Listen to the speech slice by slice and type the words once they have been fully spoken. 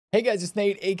Hey guys, it's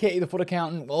Nate, aka The Foot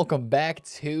Accountant. Welcome back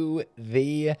to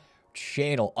the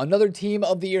channel. Another team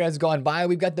of the year has gone by.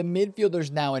 We've got the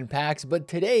midfielders now in packs, but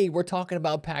today we're talking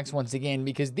about packs once again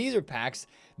because these are packs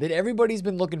that everybody's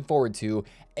been looking forward to,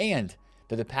 and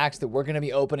they're the packs that we're going to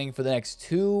be opening for the next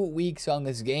 2 weeks on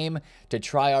this game to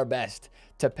try our best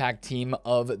to pack team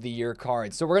of the year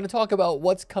cards. So we're going to talk about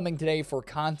what's coming today for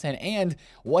content and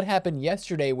what happened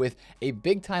yesterday with a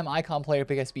big time icon player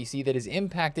pick SBC that is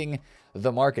impacting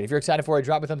the market. If you're excited for it,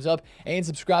 drop a thumbs up and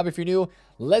subscribe if you're new.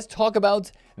 Let's talk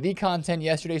about the content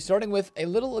yesterday, starting with a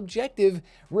little objective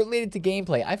related to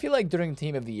gameplay. I feel like during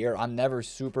Team of the Year, I'm never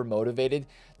super motivated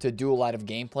to do a lot of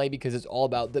gameplay because it's all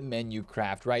about the menu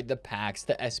craft, right? The packs,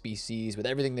 the SBCs, with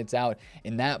everything that's out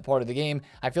in that part of the game.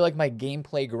 I feel like my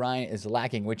gameplay grind is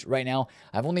lacking, which right now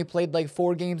I've only played like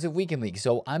 4 games of Weekend League,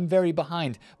 so I'm very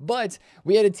behind. But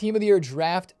we had a Team of the Year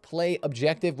draft play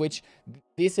objective, which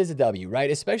this is a W, right?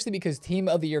 Especially because Team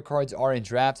of the Year cards are in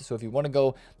draft. So if you want to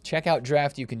go check out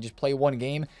draft, you can just play one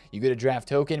game. You get a draft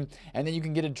token, and then you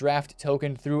can get a draft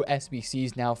token through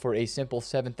SBCs now for a simple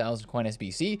 7,000 coin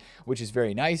SBC, which is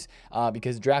very nice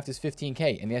because draft is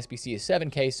 15K and the SBC is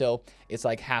 7K. So it's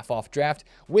like half off draft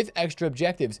with extra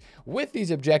objectives. With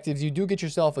these objectives, you do get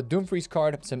yourself a Doomfreeze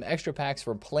card, some extra packs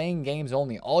for playing games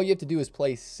only. All you have to do is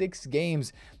play 6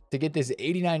 games to get this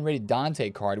 89 rated Dante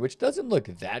card, which doesn't look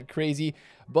that crazy,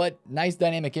 but nice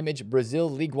dynamic image, Brazil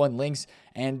League 1 links,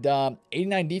 and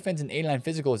 89 defense and 89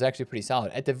 physical is actually pretty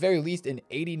solid. At the very least, an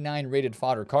 89 rated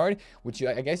fodder card, which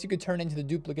I guess you could turn into the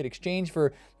duplicate exchange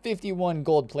for 51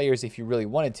 gold players if you really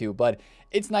wanted to, but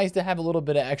it's nice to have a little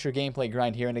bit of extra gameplay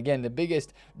grind here. And again, the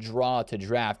biggest draw to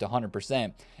draft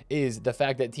 100% is the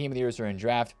fact that Team of the Years are in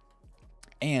draft,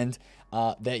 and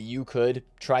that you could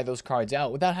try those cards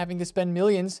out without having to spend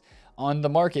millions on the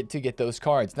market to get those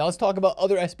cards. Now let's talk about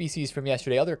other SBCs from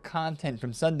yesterday, other content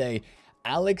from Sunday.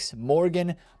 Alex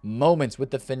Morgan moments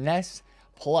with the finesse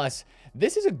plus.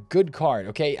 This is a good card,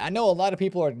 okay? I know a lot of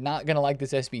people are not going to like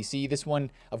this SBC. This one,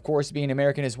 of course, being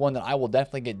American, is one that I will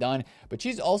definitely get done, but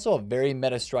she's also a very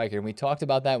meta striker, and we talked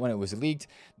about that when it was leaked.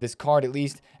 This card, at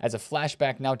least as a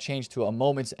flashback, now changed to a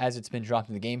moments as it's been dropped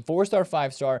in the game. 4-star,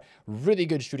 5-star, really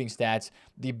good shooting stats.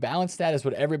 The balance stat is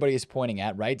what everybody is pointing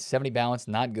at, right? 70 balance,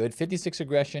 not good. 56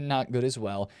 aggression, not good as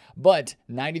well, but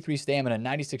 93 stamina,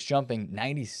 96 jumping,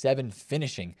 97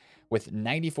 finishing, with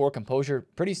 94 composure,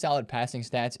 pretty solid passing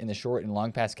stats in the short and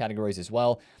long pass categories as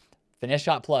well. Finesse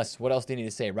shot plus, what else do you need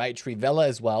to say, right? Trivela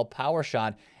as well, power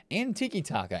shot, and tiki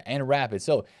taka, and rapid.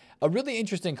 So a really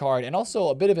interesting card, and also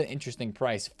a bit of an interesting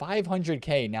price.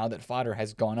 500K now that fodder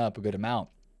has gone up a good amount.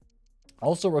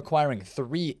 Also requiring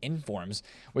 3 informs,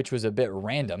 which was a bit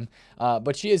random,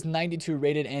 but she is 92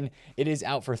 rated and it is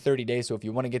out for 30 days. So if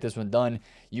you want to get this one done,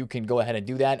 you can go ahead and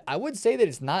do that. I would say that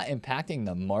it's not impacting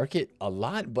the market a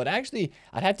lot, but actually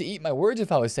I'd have to eat my words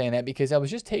if I was saying that, because I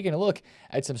was just taking a look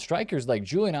at some strikers like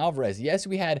Julian Alvarez. Yes,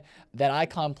 we had that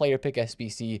icon player pick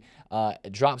SBC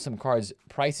drop some cards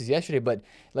prices yesterday, but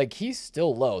like he's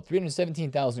still low,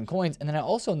 317,000 coins. And then I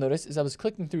also noticed as I was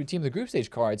clicking through Team of the Group Stage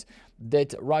cards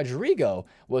that Rodrigo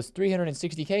was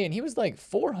 360K and he was like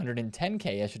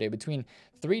 410K yesterday, between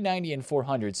 390 and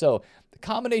 400. So the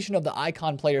combination of the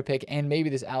icon player pick and maybe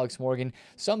this Alex Morgan,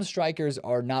 some strikers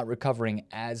are not recovering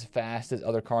as fast as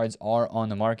other cards are on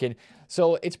the market.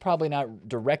 So it's probably not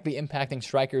directly impacting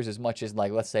strikers as much as,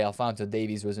 like, let's say Alphonso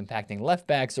Davies was impacting left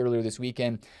backs earlier this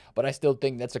weekend. But I still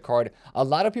think that's a card a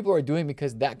lot of people are doing,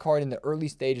 because that card in the early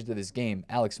stages of this game,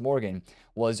 Alex Morgan,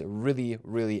 was really,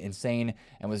 really insane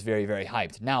and was very, very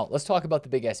hyped. Now, let's talk about the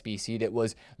big SBC that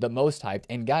was the most hyped.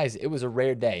 And guys, it was a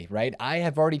rare day, right? I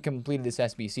have already completed this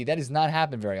SBC. That does not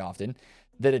happen very often,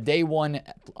 that a day 1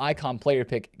 icon player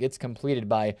pick gets completed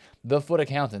by the Foot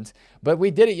Accountant. But we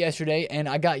did it yesterday, and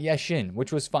I got Yashin,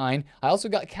 which was fine. I also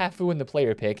got Cafu in the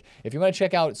player pick. If you want to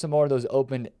check out some more of those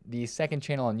opened, the second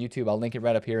channel on YouTube, I'll link it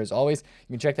right up here as always.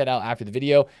 You can check that out after the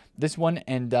video. This one,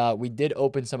 and we did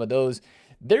open some of those.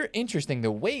 They're interesting. The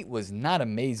weight was not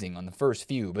amazing on the first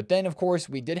few, but then, of course,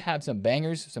 we did have some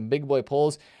bangers, some big boy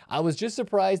pulls. I was just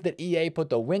surprised that EA put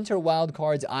the Winter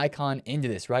Wildcards icon into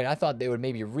this, right? I thought they would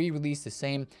maybe re-release the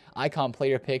same icon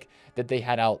player pick that they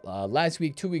had out last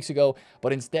week, 2 weeks ago,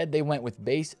 but instead they went with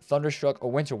base, Thunderstruck,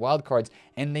 or Winter Wildcards,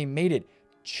 and they made it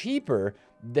cheaper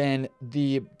than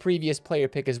the previous player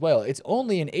pick as well. It's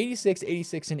only an 86,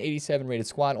 86, and 87 rated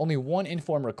squad, only 1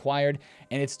 inform required,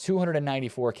 and it's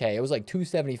 294K. It was like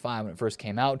 275 when it first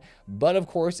came out, but of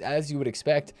course, as you would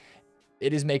expect,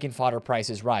 it is making fodder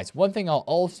prices rise. One thing I'll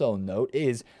also note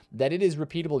is that it is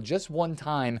repeatable just one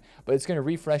time, but it's going to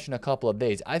refresh in a couple of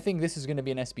days. I think this is going to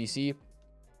be an SBC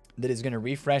that is going to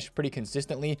refresh pretty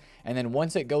consistently. And then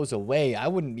once it goes away, I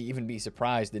wouldn't even be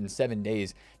surprised in 7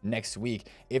 days next week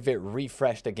if it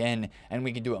refreshed again and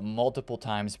we can do it multiple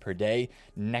times per day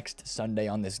next Sunday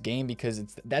on this game, because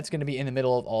that's going to be in the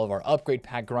middle of all of our upgrade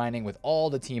pack grinding with all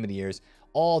the team of the years,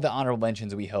 all the honorable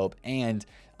mentions, we hope, and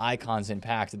icons and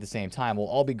packs at the same time. We'll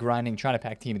all be grinding, trying to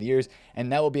pack team of the years,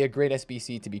 and that will be a great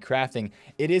SBC to be crafting.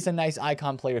 It is a nice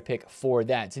icon player pick for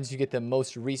that, since you get the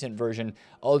most recent version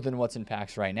other than what's in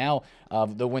packs right now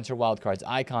of the Winter Wildcards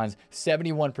icons,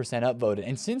 71% upvoted.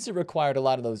 And since it required a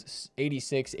lot of those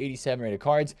 86, 87 rated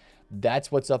cards,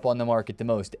 that's what's up on the market the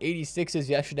most. 86s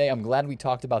yesterday. I'm glad we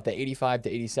talked about the 85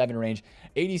 to 87 range.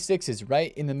 86s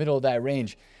right in the middle of that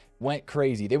range went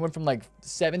crazy. They went from like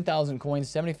 7,000 coins,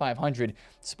 7,500,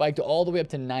 spiked all the way up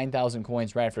to 9,000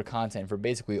 coins right after content for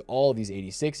basically all of these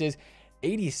 86s.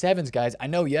 87s, guys, I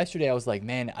know yesterday I was like,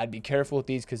 man, I'd be careful with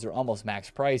these because they're almost max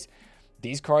price.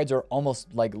 These cards are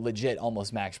almost like legit,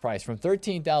 almost max price. From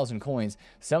 13,000 coins,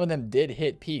 some of them did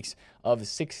hit peaks of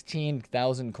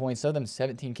 16,000 coins, some of them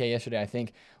 17K yesterday, I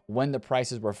think, when the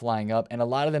prices were flying up. And a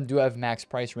lot of them do have max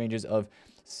price ranges of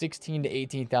 16 to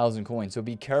 18,000 coins. So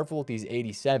be careful with these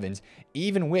 87s.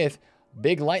 Even with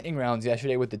big lightning rounds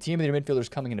yesterday with the team of the midfielders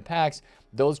coming into packs,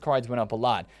 those cards went up a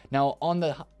lot. Now, on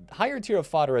the higher tier of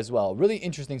fodder as well, really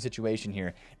interesting situation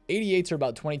here. 88s are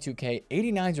about 22K,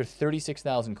 89s are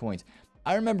 36,000 coins.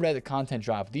 I remember at the content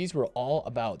drop, these were all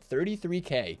about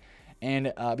 33K.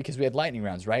 And because we had lightning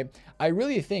rounds, right? I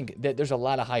really think that there's a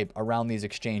lot of hype around these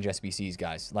exchange SBCs,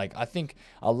 guys. Like, I think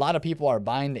a lot of people are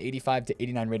buying the 85 to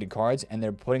 89 rated cards and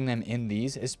they're putting them in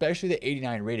these, especially the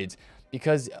 89 rated,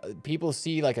 because people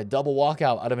see like a double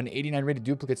walkout out of an 89 rated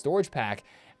duplicate storage pack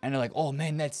and they're like, oh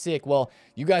man, that's sick. Well,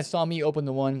 you guys saw me open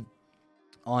the one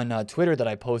on Twitter that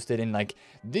I posted, and like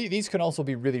these can also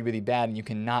be really, really bad and you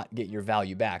cannot get your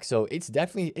value back. So it's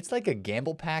definitely, it's like a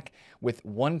gamble pack with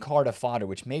one card of fodder,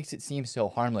 which makes it seem so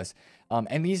harmless.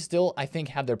 And these still, I think,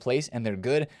 have their place and they're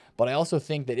good, but I also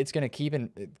think that it's going to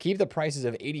keep the prices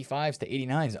of 85s to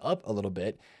 89s up a little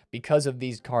bit because of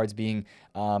these cards being,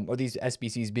 or these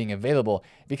SBCs being available.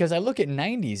 Because I look at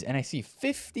 90s and I see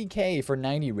 50K for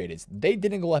 90 rated. They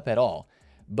didn't go up at all.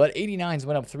 But 89s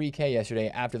went up 3K yesterday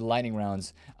after the lightning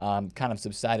rounds kind of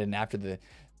subsided, and after the,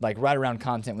 like, right around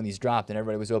content when these dropped and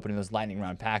everybody was opening those lightning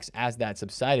round packs. As that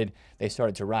subsided, they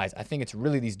started to rise. I think it's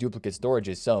really these duplicate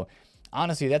storages. So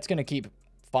honestly, that's going to keep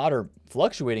fodder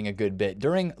fluctuating a good bit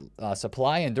during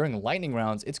supply, and during lightning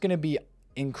rounds, it's going to be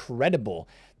incredible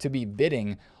to be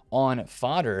bidding on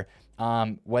fodder.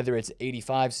 Whether it's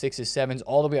 85, 6s, 7s,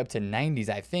 all the way up to 90s,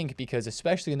 I think, because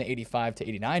especially in the 85 to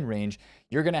 89 range,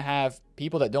 you're going to have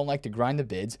people that don't like to grind the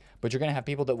bids, but you're going to have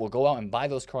people that will go out and buy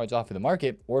those cards off of the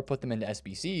market or put them into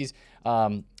SBCs,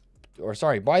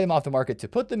 buy them off the market to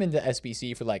put them into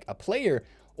SBC for like a player,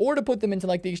 or to put them into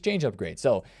like the exchange upgrade.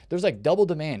 So there's like double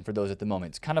demand for those at the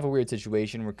moment. It's kind of a weird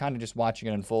situation. We're kind of just watching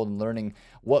it unfold and learning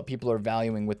what people are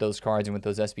valuing with those cards and with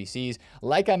those SBCs.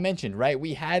 Like I mentioned, right,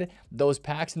 we had those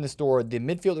packs in the store, the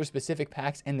midfielder specific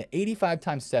packs and the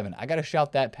 85x7. I got to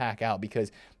shout that pack out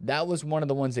because that was one of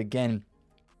the ones, again,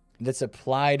 that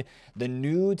supplied the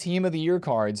new team of the year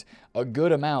cards a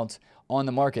good amount on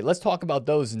the market. Let's talk about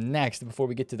those next before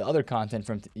we get to the other content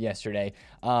from yesterday.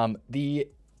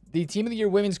 The team of the year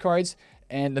women's cards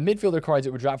and the midfielder cards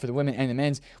that were dropped for the women and the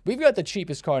men's. We've got the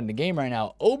cheapest card in the game right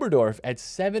now, Oberdorf, at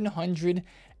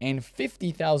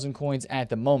 750,000 coins at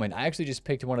the moment. I actually just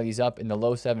picked one of these up in the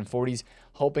low 740s,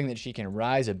 hoping that she can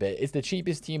rise a bit. It's the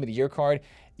cheapest team of the year card.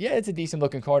 Yeah, it's a decent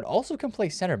looking card. Also can play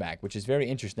center back, which is very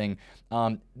interesting.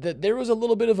 There was a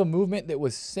little bit of a movement that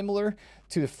was similar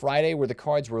to the Friday, where the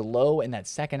cards were low in that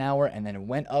second hour and then it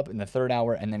went up in the third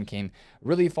hour and then came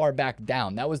really far back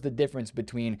down. That was the difference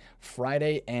between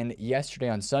Friday and yesterday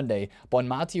on Sunday.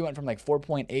 Bonmati went from like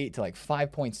 4.8 to like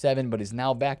 5.7, but is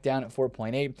now back down at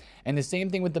 4.8. And the same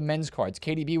thing with the men's cards.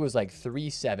 KDB was like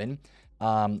 3.7.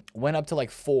 Went up to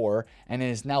like 4 and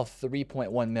is now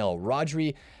 3.1 mil.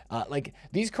 Rodri, like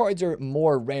these cards are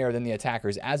more rare than the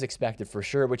attackers, as expected for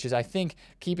sure, which is, I think,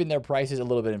 keeping their prices a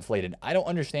little bit inflated. I don't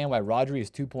understand why Rodri is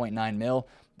 2.9 mil,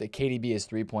 the KDB is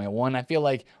 3.1. I feel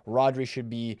like Rodri should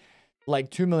be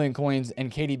like 2 million coins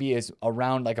and KDB is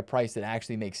around like a price that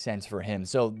actually makes sense for him.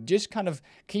 So just kind of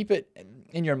keep it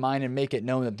in your mind and make it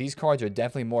known that these cards are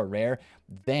definitely more rare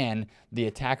than the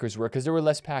attackers were, because there were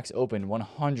less packs open,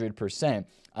 100%.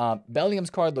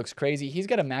 Bellingham's card looks crazy. He's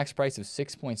got a max price of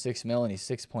 6.6 mil and he's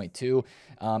 6.2.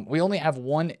 We only have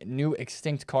one new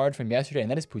extinct card from yesterday, and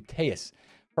that is Puteus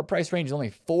Her price range is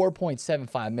only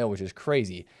 4.75 mil, which is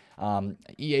crazy.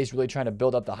 EA is really trying to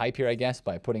build up the hype here, I guess,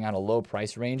 by putting out a low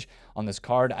price range on this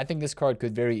card. I think this card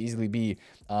could very easily be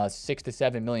 6 to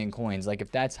 7 million coins. Like,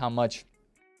 if that's how much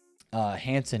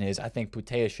Hansen is, I think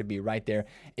Puteas should be right there,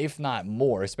 if not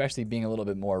more, especially being a little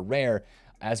bit more rare,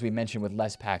 as we mentioned, with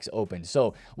less packs open.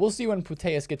 So we'll see when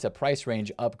Puteas gets a price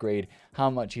range upgrade, how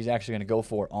much he's actually going to go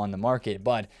for on the market.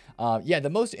 But yeah,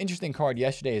 the most interesting card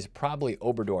yesterday is probably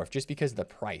Oberdorf, just because of the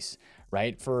price,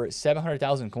 right? For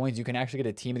 700,000 coins, you can actually get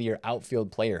a Team of the Year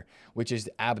outfield player, which is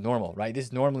abnormal, right?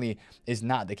 This normally is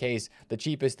not the case. The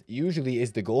cheapest usually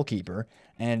is the goalkeeper.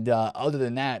 And other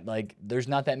than that, like, there's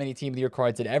not that many Team of the Year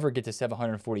cards that ever get to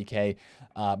 740K.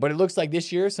 But it looks like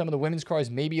this year, some of the women's cards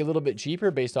may be a little bit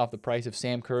cheaper based off the price of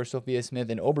Sam Kerr, Sophia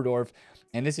Smith, and Oberdorf.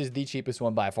 And this is the cheapest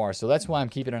one by far. So that's why I'm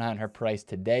keeping an eye on her price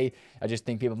today. I just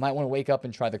think people might want to wake up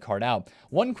and try the card out.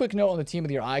 One quick note on the Team of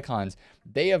the Year icons.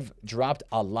 They have dropped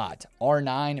a lot.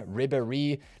 R9,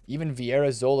 Ribéry, even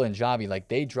Vieira, Zola, and Xavi. Like,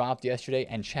 they dropped yesterday,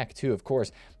 and Czech too, of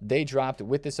course. They dropped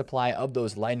with the supply of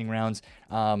those lightning rounds.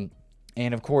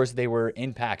 And of course, they were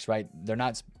in packs, right? They're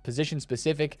not position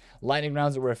specific lightning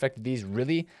rounds that were affected these,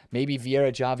 really. Maybe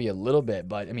Vieira, Xavi a little bit,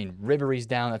 but I mean, Ribéry's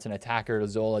down, that's an attacker.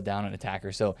 Zola down, an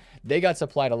attacker. So they got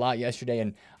supplied a lot yesterday,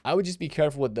 and I would just be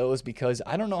careful with those, because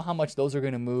I don't know how much those are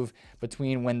going to move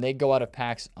between when they go out of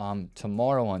packs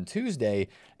tomorrow on Tuesday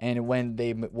and when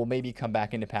they will maybe come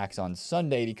back into packs on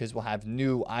Sunday, because we'll have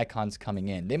new icons coming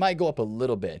in. They might go up a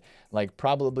little bit, like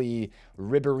probably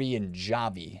Ribéry and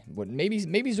Xavi,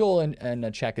 maybe Zola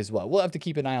and Czech as well. We'll have to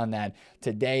keep an eye on that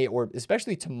today, or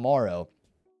especially tomorrow,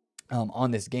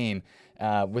 on this game,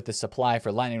 with the supply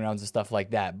for lightning rounds and stuff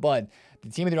like that. But the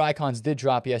Team of the Year icons did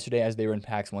drop yesterday as they were in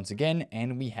packs once again,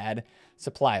 and we had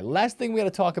supply. Last thing we got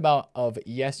to talk about of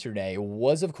yesterday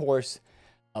was, of course,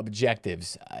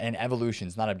 objectives and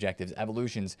evolutions, not objectives,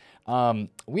 evolutions.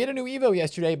 We had a new Evo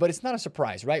yesterday, but it's not a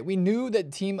surprise, right? We knew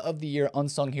that Team of the Year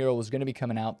Unsung Hero was going to be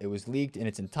coming out. It was leaked in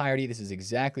its entirety. This is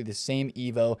exactly the same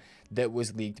Evo that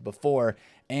was leaked before.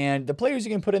 And the players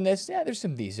you can put in this, yeah, there's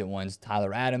some decent ones.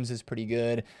 Tyler Adams is pretty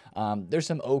good. There's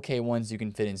some okay ones you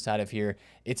can fit inside of here.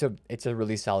 It's a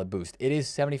really solid boost. It is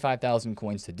 75,000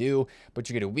 coins to do, but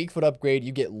you get a weak foot upgrade.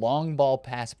 You get long ball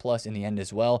pass plus in the end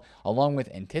as well, along with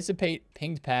anticipate,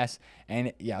 pinged pass,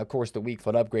 and yeah, of course, the weak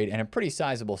foot upgrade, and a pretty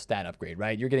sizable stat upgrade,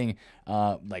 right? You're getting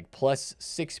like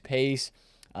 +6 pace,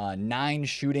 9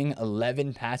 shooting,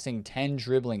 11 passing, 10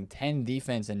 dribbling, 10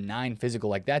 defense, and 9 physical.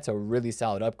 Like, that's a really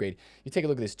solid upgrade. You take a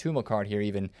look at this Tuma card here,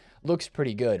 even looks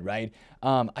pretty good, right?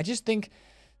 I just think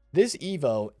this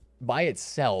Evo by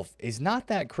itself is not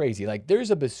that crazy. Like,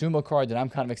 there's a Basuma card that I'm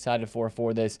kind of excited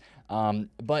for this.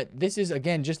 But this is,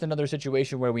 again, just another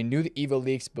situation where we knew the Evo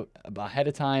leaks ahead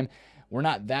of time. We're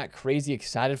not that crazy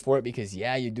excited for it because,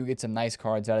 yeah, you do get some nice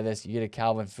cards out of this. You get a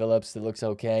Calvin Phillips that looks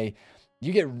okay.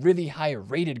 You get really high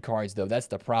rated cards, though. That's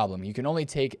the problem. You can only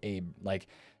take a, like,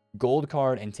 gold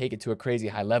card and take it to a crazy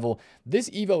high level. This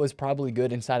Evo is probably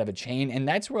good inside of a chain, and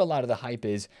that's where a lot of the hype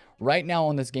is right now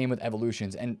on this game with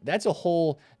evolutions. And that's a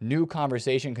whole new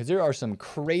conversation because there are some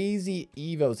crazy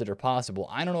Evos that are possible.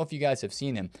 I don't know if you guys have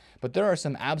seen them, but there are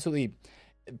some absolutely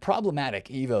problematic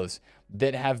Evos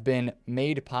that have been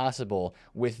made possible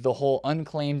with the whole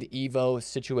unclaimed Evo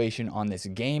situation on this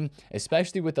game,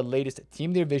 especially with the latest Team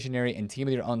of the Year Visionary and Team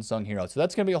of the Year Unsung Hero. So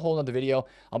that's going to be a whole other video.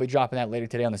 I'll be dropping that later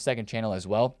today on the second channel as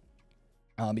well.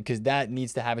 Because that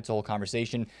needs to have its whole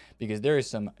conversation, because there is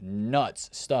some nuts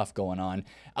stuff going on.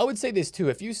 I would say this too,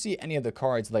 if you see any of the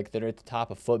cards like that are at the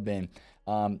top of Footbin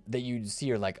that you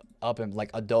see are like up and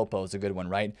like Adopo is a good one,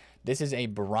 right? This is a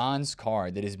bronze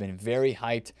card that has been very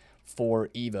hyped for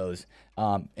Evos,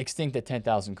 extinct at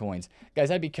 10,000 coins. Guys,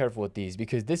 I'd be careful with these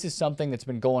because this is something that's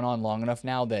been going on long enough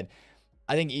now that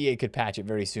I think EA could patch it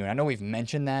very soon. I know we've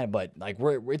mentioned that, but like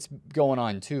it's going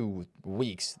on 2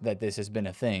 weeks that this has been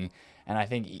a thing. And I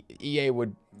think EA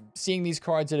would, seeing these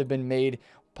cards that have been made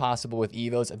possible with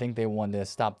Evos, I think they wanted to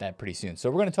stop that pretty soon. So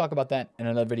we're going to talk about that in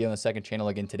another video on the second channel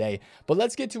again today. But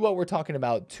let's get to what we're talking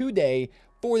about today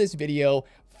for this video,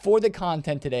 for the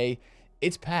content today.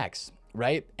 It's packs,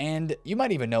 right? And you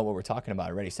might even know what we're talking about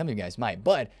already. Some of you guys might.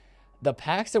 But the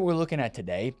packs that we're looking at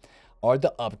today are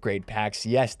the upgrade packs.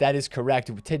 Yes, that is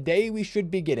correct. Today we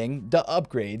should be getting the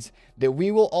upgrades that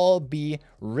we will all be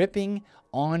ripping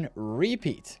on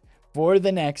repeat for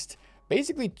the next,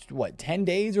 basically, what, 10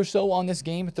 days or so on this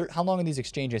game? How long are these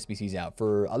exchange SBCs out?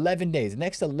 For 11 days. The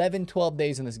next 11, 12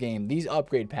 days in this game, these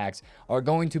upgrade packs are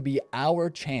going to be our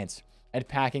chance at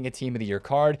packing a Team of the Year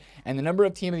card. And the number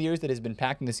of Team of the Years that has been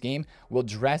packed in this game will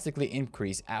drastically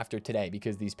increase after today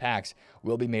because these packs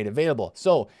will be made available.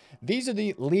 So these are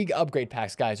the League Upgrade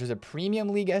packs, guys. There's a Premium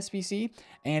League SBC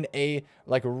and a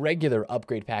regular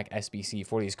Upgrade Pack SBC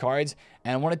for these cards.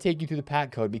 And I want to take you through the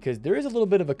pack code because there is a little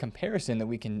bit of a comparison that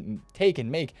we can take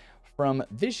and make from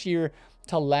this year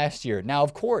to last year. Now,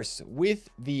 of course, with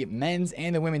the men's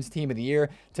and the women's Team of the Year,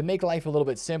 to make life a little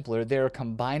bit simpler, they're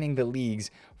combining the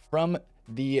leagues from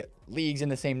the leagues in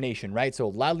the same nation, right? So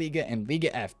La Liga and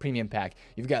Liga F premium pack.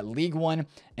 You've got League One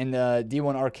and the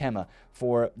D1 Arkema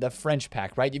for the French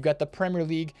pack, right? You've got the Premier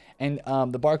League and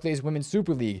the Barclays Women's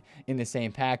Super League in the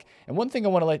same pack. And one thing I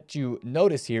want to let you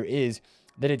notice here is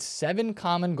that it's 7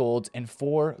 common golds and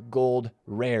 4 gold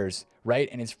rares, right?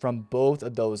 And it's from both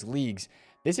of those leagues.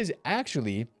 This is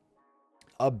actually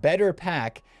a better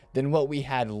pack than what we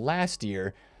had last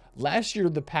year. Last year,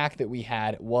 the pack that we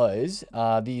had was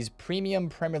these premium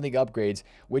Premier League upgrades,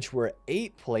 which were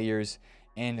 8 players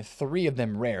and 3 of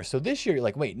them rare. So this year, you're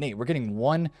like, wait, Nate, we're getting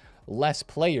 1 less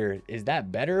player. Is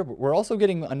that better? We're also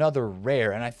getting another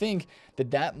rare. And I think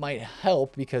that that might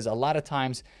help because a lot of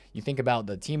times you think about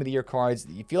the Team of the Year cards,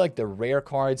 you feel like the rare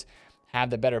cards have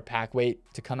the better pack weight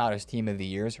to come out as Team of the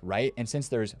Years, right? And since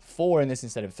there's 4 in this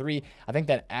instead of 3, I think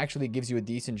that actually gives you a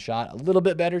decent shot, a little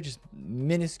bit better, just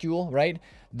minuscule, right,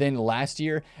 than last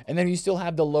year. And then you still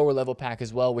have the lower level pack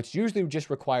as well, which usually just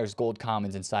requires gold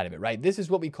commons inside of it, right? This is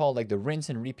what we call like the rinse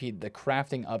and repeat, the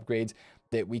crafting upgrades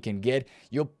that we can get.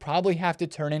 You'll probably have to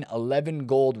turn in 11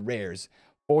 gold rares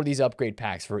for these upgrade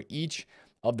packs for each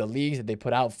of the leagues that they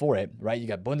put out for it, right? You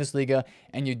got Bundesliga,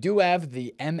 and you do have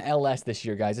the MLS this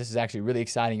year, guys. This is actually really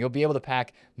exciting. You'll be able to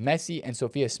pack Messi and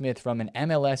Sophia Smith from an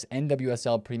MLS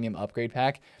NWSL premium upgrade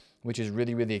pack, which is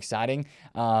really, really exciting.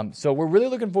 So we're really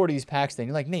looking forward to these packs thing.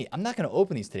 You're like, Nate, I'm not going to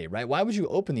open these today, right? Why would you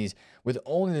open these with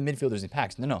only the midfielders and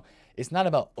packs? No. It's not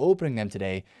about opening them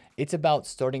today. It's about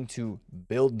starting to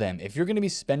build them. If you're going to be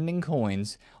spending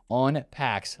coins on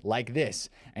packs like this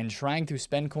and trying to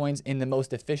spend coins in the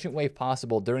most efficient way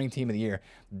possible during Team of the Year,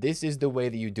 this is the way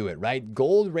that you do it, right?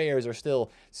 Gold rares are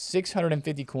still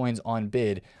 650 coins on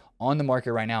bid on the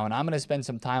market right now. And I'm going to spend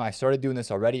some time. I started doing this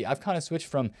already. I've kind of switched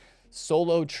from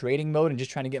solo trading mode and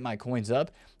just trying to get my coins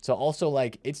up. So also,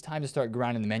 like, it's time to start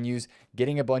grinding the menus,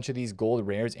 getting a bunch of these gold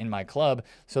rares in my club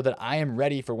so that I am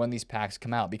ready for when these packs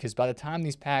come out. Because by the time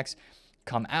these packs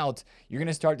come out, you're going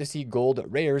to start to see gold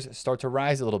rares start to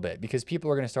rise a little bit because people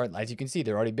are going to start, as you can see,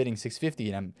 they're already bidding 650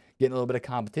 and I'm getting a little bit of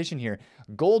competition here.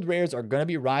 Gold rares are going to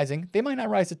be rising. They might not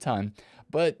rise a ton,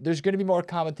 but there's going to be more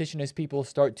competition as people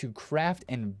start to craft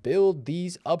and build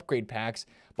these upgrade packs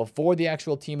before the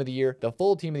actual Team of the Year. The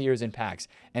full Team of the Year is in packs,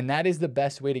 and that is the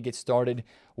best way to get started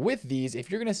with these. If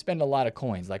you're going to spend a lot of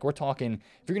coins, like we're talking,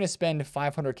 if you're going to spend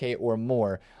 500K or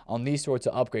more on these sorts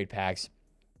of upgrade packs,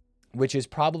 which is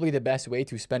probably the best way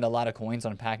to spend a lot of coins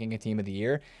on packing a Team of the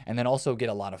Year, and then also get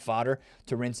a lot of fodder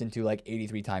to rinse into like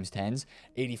 83 times 10s,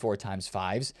 84 times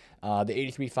 5s, the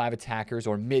 83 5 attackers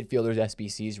or midfielders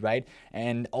SBCs, right?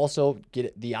 And also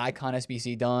get the icon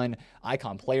SBC done,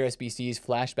 icon player SBCs,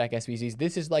 flashback SBCs.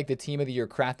 This is like the Team of the Year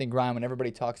crafting grind when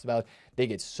everybody talks about they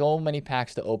get so many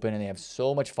packs to open and they have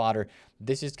so much fodder.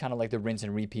 This is kind of like the rinse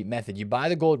and repeat method. You buy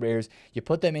the gold rares, you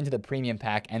put them into the premium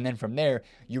pack, and then from there,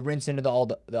 you rinse into all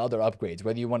the other upgrades.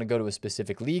 Whether you want to go to a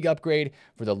specific league upgrade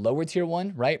for the lower tier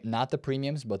one, right? Not the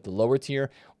premiums, but the lower tier.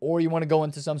 Or you want to go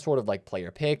into some sort of like player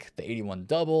pick, the 81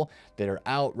 double that are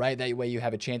out, right? That way you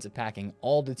have a chance of packing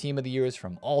all the Team of the Years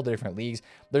from all the different leagues.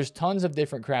 There's tons of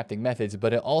different crafting methods,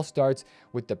 but it all starts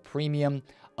with the premium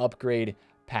upgrade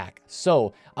pack.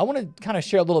 So I want to kind of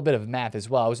share a little bit of math as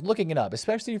well. I was looking it up,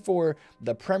 especially for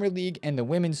the Premier League and the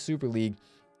Women's Super League,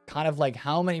 kind of like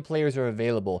how many players are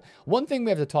available. One thing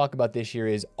we have to talk about this year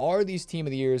is, are these Team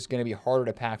of the Years going to be harder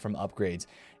to pack from upgrades?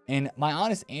 And my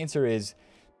honest answer is,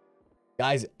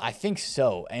 guys, I think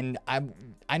so. And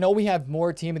I know we have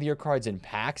more Team of the Year cards in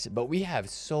packs, but we have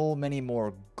so many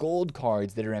more gold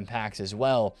cards that are in packs as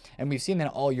well. And we've seen that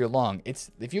all year long.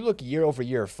 If you look year over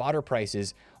year, fodder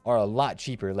prices are a lot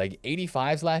cheaper. Like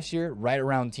 85s last year, right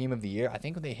around Team of the Year, I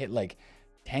think they hit like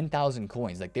 10,000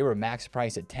 coins. Like they were max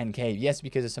price at 10K. Yes,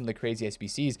 because of some of the crazy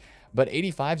SBCs, but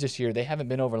 85s this year, they haven't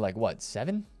been over like what,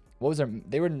 7? What was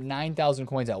they were 9,000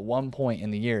 coins at one point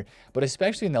in the year, but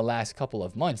especially in the last couple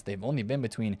of months, they've only been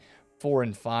between 4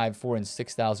 and 5, 4 and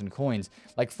 6,000 coins.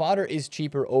 Like fodder is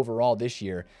cheaper overall this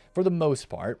year for the most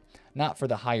part, not for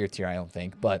the higher tier, I don't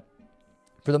think, but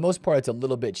for the most part, it's a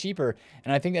little bit cheaper.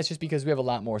 And I think that's just because we have a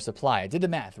lot more supply. I did the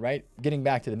math, right? Getting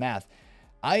back to the math,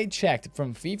 I checked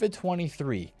from FIFA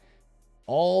 23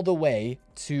 all the way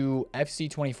to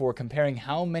FC24, comparing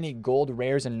how many gold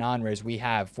rares and non-rares we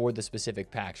have for the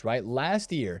specific packs, right?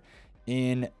 Last year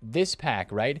in this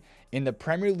pack, right, in the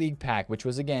Premier League pack, which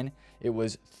was, again, it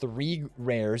was 3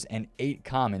 rares and 8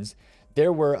 commons,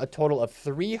 there were a total of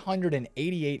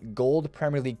 388 gold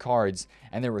Premier League cards,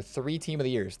 and there were 3 Team of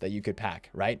the Years that you could pack,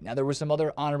 right? Now, there were some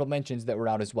other honorable mentions that were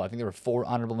out as well. I think there were 4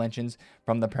 honorable mentions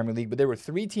from the Premier League, but there were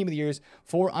 3 Team of the Years,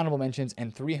 4 honorable mentions,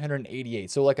 and 388.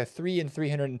 So like a 3 in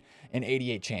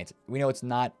 388 chance. We know it's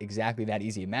not exactly that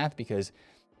easy math because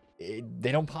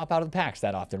they don't pop out of the packs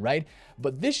that often, right?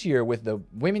 But this year, with the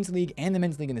Women's League and the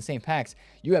Men's League in the same packs,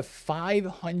 you have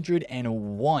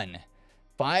 501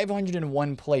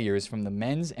 players from the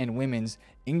men's and women's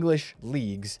English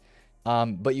leagues,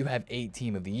 but you have 8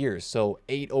 Team of the Years. So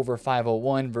 8 over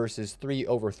 501 versus 3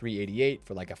 over 388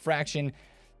 for like a fraction.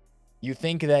 You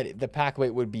think that the pack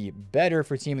weight would be better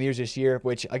for Team of the Years this year,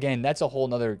 which, again, that's a whole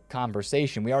nother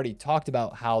conversation. We already talked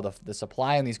about how the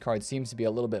supply on these cards seems to be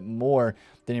a little bit more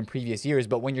than in previous years,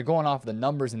 but when you're going off the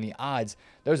numbers and the odds,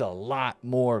 there's a lot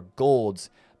more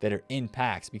golds that are in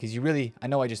packs, because you really, I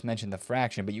know I just mentioned the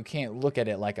fraction, but you can't look at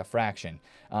it like a fraction.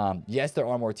 Yes, there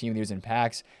are more Team of the Years in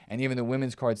packs, and even the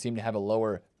women's cards seem to have a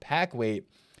lower pack weight,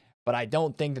 but I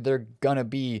don't think that they're gonna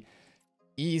be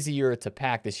easier to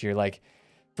pack this year, like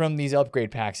from these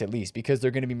upgrade packs at least, because they're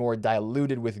going to be more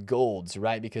diluted with golds,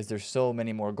 right? Because there's so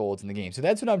many more golds in the game. So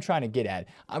that's what I'm trying to get at.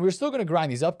 We're still going to grind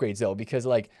these upgrades though, because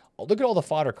like, look at all the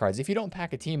fodder cards. If you don't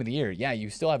pack a Team of the Year, yeah, you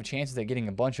still have chances at getting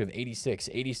a bunch of 86,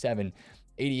 87,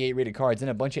 88 rated cards and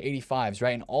a bunch of 85s,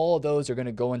 right? And all of those are going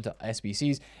to go into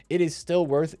SBCs. It is still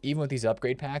worth, even with these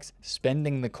upgrade packs,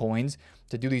 spending the coins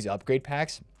to do these upgrade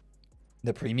packs,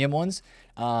 the premium ones,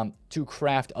 to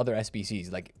craft other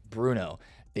SBCs like Bruno,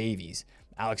 Davies,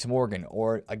 Alex Morgan,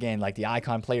 or again, like the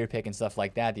icon player pick and stuff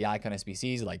like that, the icon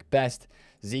SBCs like Best,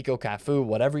 Zico, Cafu,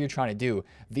 whatever you're trying to do,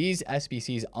 these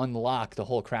SBCs unlock the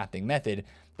whole crafting method.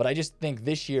 But I just think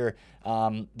this year,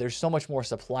 there's so much more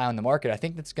supply on the market. I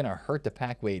think that's going to hurt the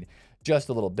pack weight just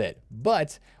a little bit.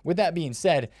 But with that being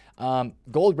said,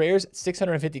 gold rares,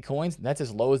 650 coins, that's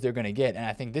as low as they're going to get. And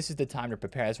I think this is the time to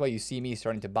prepare. That's why you see me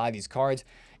starting to buy these cards.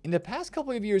 In the past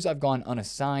couple of years, I've gone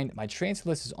unassigned. My transfer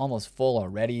list is almost full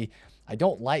already. I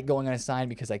don't like going unassigned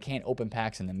because I can't open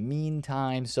packs in the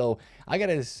meantime. So I got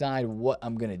to decide what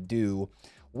I'm going to do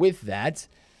with that,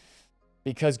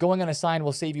 because going unassigned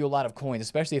will save you a lot of coins,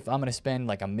 especially if I'm going to spend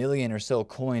like 1 million or so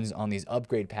coins on these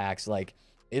upgrade packs. Like,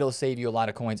 it'll save you a lot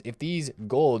of coins. If these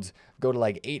golds go to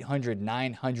like 800,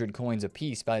 900 coins a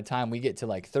piece by the time we get to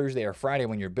like Thursday or Friday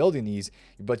when you're building these,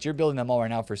 but you're building them all right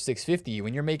now for 650,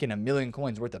 when you're making 1 million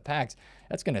coins worth of packs,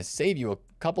 that's going to save you a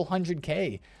couple hundred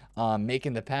K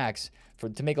making the packs.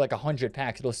 To make like 100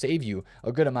 packs, it'll save you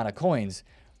a good amount of coins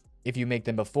if you make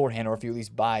them beforehand, or if you at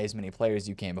least buy as many players as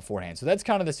you can beforehand. So that's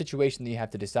kind of the situation that you have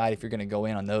to decide if you're going to go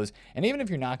in on those. And even if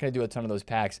you're not going to do a ton of those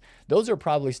packs, those are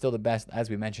probably still the best,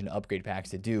 as we mentioned, upgrade packs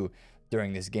to do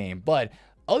during this game. But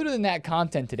other than that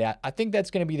content today, I think that's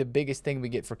going to be the biggest thing we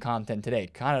get for content today.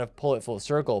 Kind of pull it full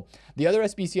circle. The other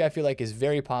SBC I feel like is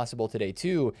very possible today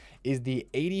too is the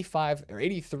 85 or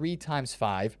 83 times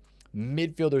 5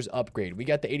 midfielders upgrade. We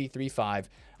got the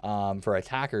 83.5 for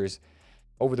attackers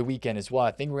over the weekend as well.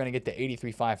 I think we're going to get the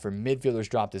 83.5 for midfielders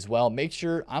dropped as well. Make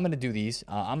sure, I'm going to do these.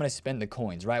 I'm going to spend the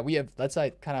coins, right? We have, that's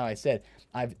like kind of how I said,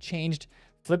 I've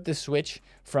flipped the switch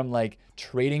from like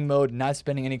trading mode, not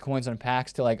spending any coins on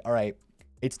packs, to like, all right,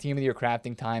 it's Team of the Year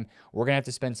crafting time. We're going to have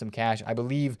to spend some cash. I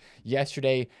believe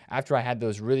yesterday, after I had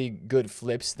those really good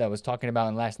flips that I was talking about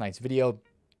in last night's video,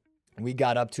 we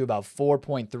got up to about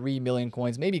 4.3 million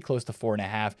coins, maybe close to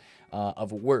 4.5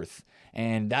 of worth.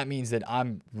 And that means that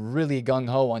I'm really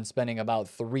gung-ho on spending about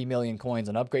 3 million coins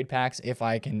on upgrade packs if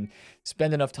I can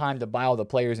spend enough time to buy all the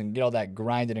players and get all that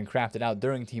grinded and crafted out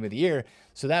during Team of the Year.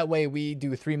 So that way we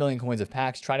do 3 million coins of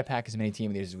packs, try to pack as many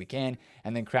Team of the Years as we can,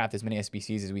 and then craft as many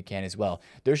SBCs as we can as well.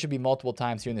 There should be multiple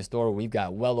times here in the store where we've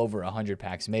got well over 100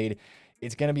 packs made.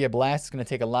 It's going to be a blast. It's going to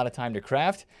take a lot of time to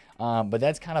craft, but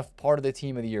that's kind of part of the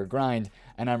Team of the Year grind,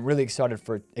 and I'm really excited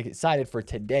for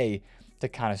today to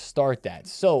kind of start that.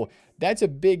 So that's a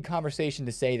big conversation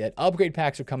to say that upgrade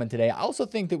packs are coming today. I also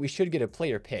think that we should get a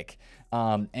player pick,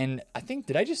 and I think,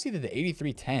 did I just see that the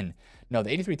 8310? No, the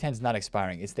 8310 is not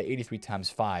expiring. It's the 83 times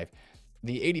 5.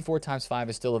 The 84 times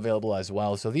 5 is still available as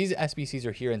well. So these SBCs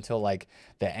are here until like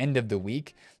the end of the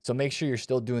week. So make sure you're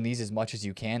still doing these as much as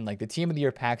you can. Like the Team of the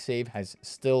Year pack save has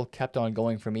still kept on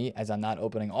going for me, as I'm not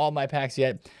opening all my packs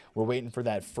yet. We're waiting for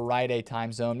that Friday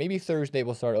time zone. Maybe Thursday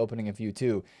we'll start opening a few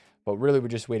too. But really we're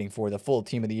just waiting for the full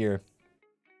Team of the Year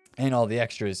and all the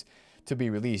extras to be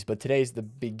released, but today's the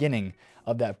beginning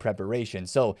of that preparation.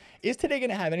 So is today going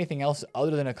to have anything else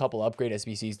other than a couple upgrade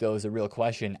SBCs, though, is a real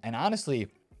question. And honestly,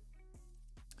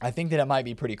 I think that it might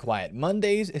be pretty quiet.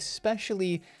 Mondays,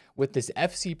 especially with this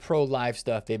FC Pro Live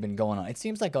stuff they've been going on. It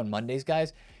seems like on Mondays,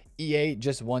 guys, EA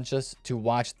just wants us to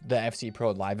watch the FC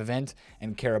Pro Live event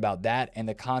and care about that and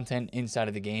the content inside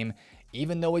of the game.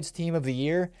 Even though it's Team of the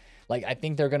Year, like, I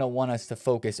think they're going to want us to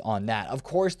focus on that. Of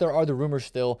course, there are the rumors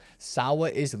still. Sawa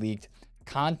is leaked.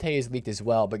 Conte is leaked as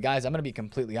well. But guys, I'm going to be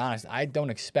completely honest. I don't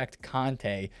expect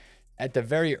Conte at the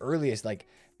very earliest, like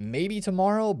maybe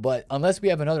tomorrow, but unless we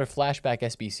have another flashback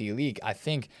SBC leak, I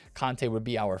think Conte would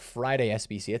be our Friday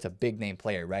SBC. It's a big name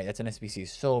player, right? That's an SBC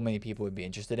so many people would be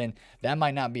interested in. That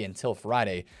might not be until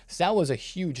Friday. Sal was a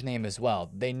huge name as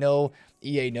well. They know,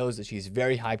 EA knows that she's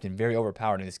very hyped and very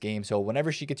overpowered in this game. So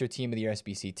whenever she gets her Team of the Year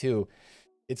SBC too,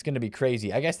 it's going to be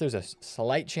crazy. I guess there's a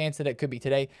slight chance that it could be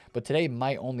today, but today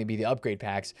might only be the upgrade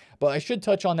packs. But I should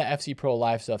touch on the FC Pro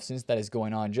Live stuff since that is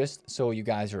going on, just so you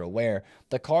guys are aware.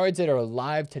 The cards that are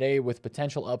live today with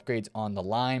potential upgrades on the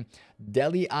line: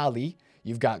 Dele Alli,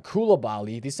 you've got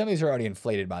Koulibaly. Some of these are already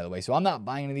inflated, by the way, so I'm not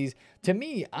buying any of these. To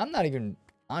me, I'm not even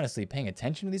honestly paying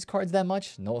attention to these cards that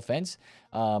much, no offense.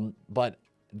 But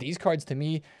these cards, to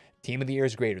me, Team of the Year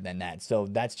is greater than that. So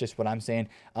that's just what I'm saying.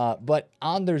 But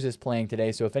Anders is playing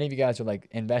today. So if any of you guys are like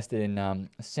invested in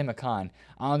Simakan,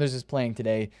 Anders is playing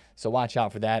today. So watch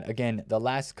out for that. Again, the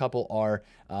last couple are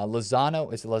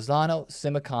Lozano. It's Lozano,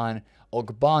 Simakan,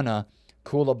 Ogbonna,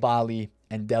 Koulibaly,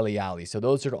 and Dele Alli. So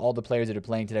those are all the players that are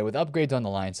playing today with upgrades on the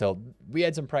line. So we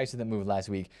had some prices that moved last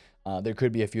week. There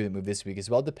could be a few that move this week as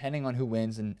well, depending on who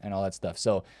wins and all that stuff.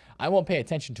 So I won't pay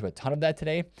attention to a ton of that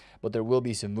today, but there will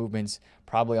be some movements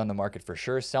probably on the market for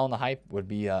sure. Selling the hype would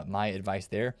be my advice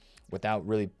there, without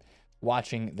really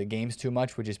watching the games too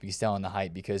much, would just be selling the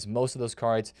hype, because most of those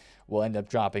cards will end up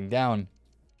dropping down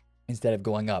instead of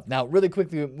going up. Now, really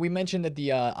quickly, we mentioned that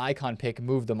the icon pick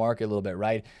moved the market a little bit,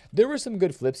 right? There were some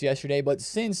good flips yesterday, but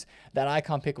since that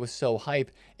icon pick was so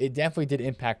hype, it definitely did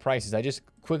impact prices. I just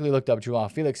quickly looked up Joao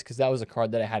Felix because that was a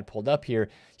card that I had pulled up here.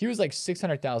 He was like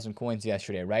 600,000 coins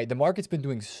yesterday, right? The market's been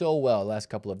doing so well the last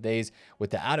couple of days with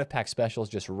the out-of-pack specials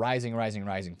just rising.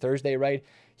 Thursday, right?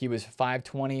 He was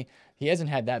 520. He hasn't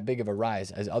had that big of a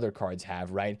rise as other cards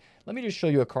have, right? Let me just show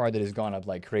you a card that has gone up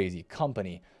like crazy.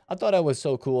 Company. I thought I was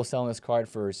so cool selling this card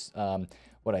for,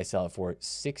 what I sell it for?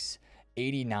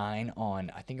 $689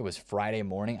 on, I think it was Friday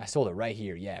morning. I sold it right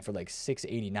here, yeah, for like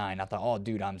 $689. I thought, oh,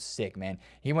 dude, I'm sick, man.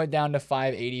 He went down to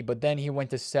 580, but then he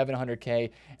went to 700K,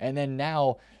 and then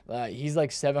now he's like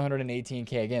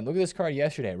 718K again. Look at this card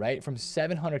yesterday, right? From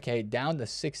 700K down to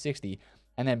 660,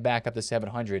 and then back up to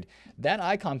 700. That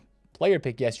icon player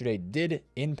pick yesterday did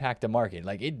impact the market.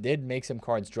 Like, it did make some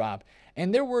cards drop,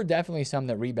 and there were definitely some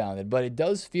that rebounded, but it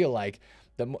does feel like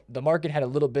the market had a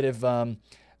little bit of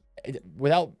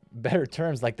without better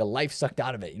terms, like the life sucked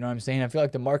out of it. You know what I'm saying? I feel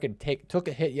like the market took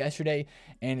a hit yesterday,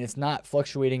 and it's not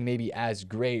fluctuating maybe as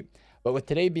great. But with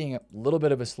today being a little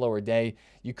bit of a slower day,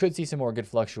 you could see some more good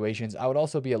fluctuations. I would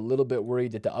also be a little bit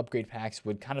worried that the upgrade packs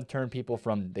would kind of turn people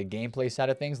from the gameplay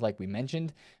side of things, like we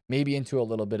mentioned, maybe into a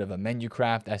little bit of a menu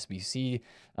craft SBC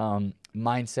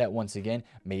mindset once again.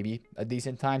 Maybe a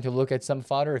decent time to look at some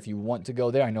fodder if you want to go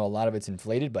there. I know a lot of it's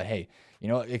inflated, but hey, you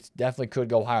know, it definitely could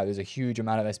go higher. There's a huge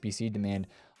amount of SBC demand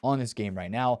on this game right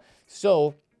now.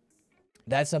 So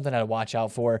that's something I'd watch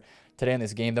out for today in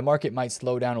this game. The market might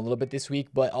slow down a little bit this week,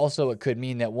 but also it could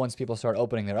mean that once people start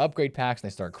opening their upgrade packs and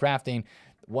they start crafting,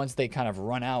 once they kind of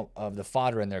run out of the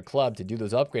fodder in their club to do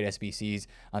those upgrade SBCs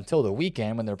until the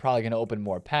weekend, when they're probably going to open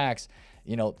more packs,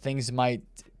 you know, things might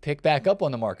pick back up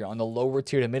on the market on the lower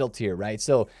tier to middle tier, right?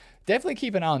 So definitely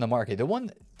keep an eye on the market. The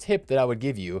one tip that I would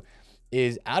give you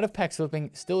is out of pack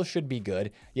slipping still should be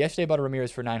good. Yesterday I bought a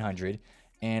Ramirez for 900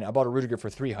 and I bought a Rudiger for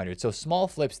 300. So small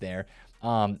flips there.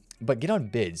 But get on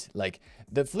bids. Like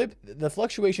the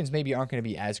fluctuations maybe aren't going to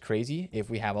be as crazy if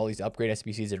we have all these upgrade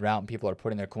SBCs around and people are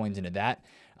putting their coins into that.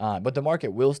 But the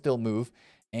market will still move,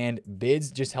 and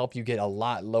bids just help you get a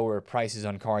lot lower prices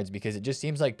on cards, because it just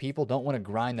seems like people don't want to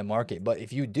grind the market. But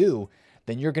if you do,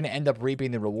 then you're going to end up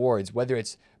reaping the rewards, whether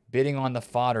it's bidding on the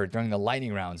fodder during the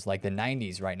lightning rounds like the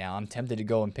 90s right now. I'm tempted to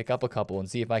go and pick up a couple and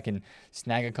see if I can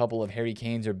snag a couple of Harry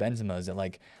Kanes or Benzemas at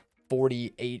like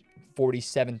 48,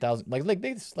 47,000. Like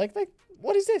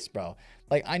what is this, bro?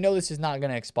 Like, I know this is not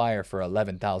going to expire for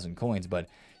 11,000 coins, but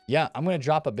yeah, I'm going to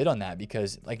drop a bid on that,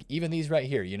 because like even these right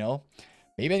here, you know,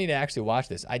 maybe I need to actually watch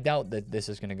this. I doubt that this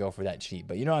is going to go for that cheap,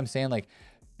 but you know what I'm saying? Like,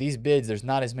 these bids, there's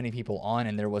not as many people on,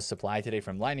 and there was supply today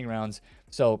from lightning rounds.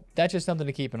 So that's just something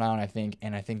to keep an eye on, I think,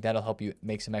 and I think that'll help you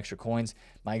make some extra coins.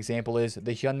 My example is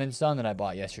the Hyunmin Sun that I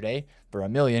bought yesterday for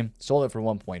 $1 million, sold it for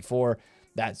 1.4,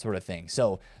 that sort of thing.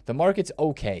 So the market's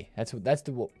okay. That's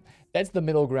the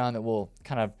middle ground that we'll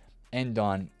kind of end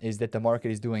on, is that the market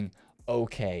is doing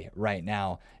okay right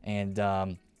now.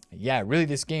 And yeah, really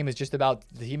this game is just about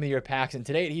the Team of the Year packs, and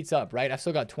today it heats up, right? I've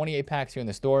still got 28 packs here in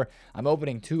the store. I'm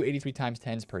opening 2 83 times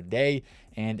 10s per day,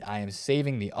 and I am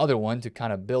saving the other one to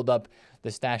kind of build up the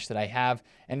stash that I have.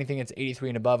 Anything that's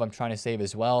 83 and above, I'm trying to save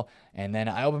as well. And then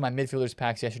I opened my midfielders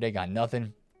packs yesterday, got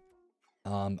nothing.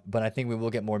 But I think we will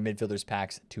get more midfielders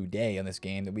packs today on this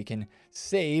game that we can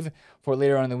save for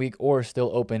later on in the week or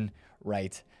still open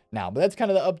right now. But that's kind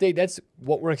of the update. That's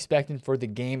what we're expecting for the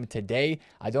game today.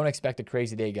 I don't expect a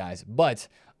crazy day, guys, but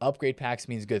upgrade packs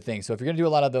means good things. So if you're going to do a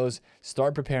lot of those,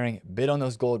 start preparing, bid on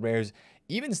those gold rares,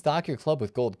 even stock your club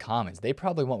with gold commons. They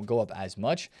probably won't go up as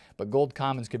much, but gold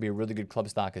commons could be a really good club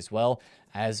stock as well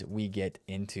as we get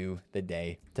into the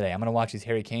day today. I'm going to watch these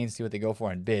Harry Kanes, see what they go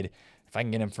for, and bid. If I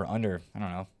can get him for under, I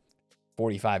don't know,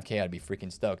 45K, I'd be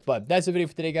freaking stoked. But that's the video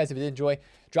for today, guys. If you did enjoy,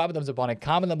 drop a thumbs up on it.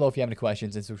 Comment down below if you have any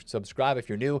questions, and subscribe if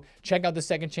you're new. Check out the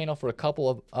second channel for a couple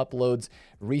of uploads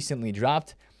recently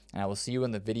dropped. And I will see you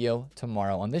in the video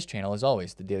tomorrow on this channel, as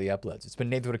always, the daily uploads. It's been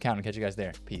TheFutAccountant. Catch you guys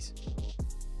there. Peace.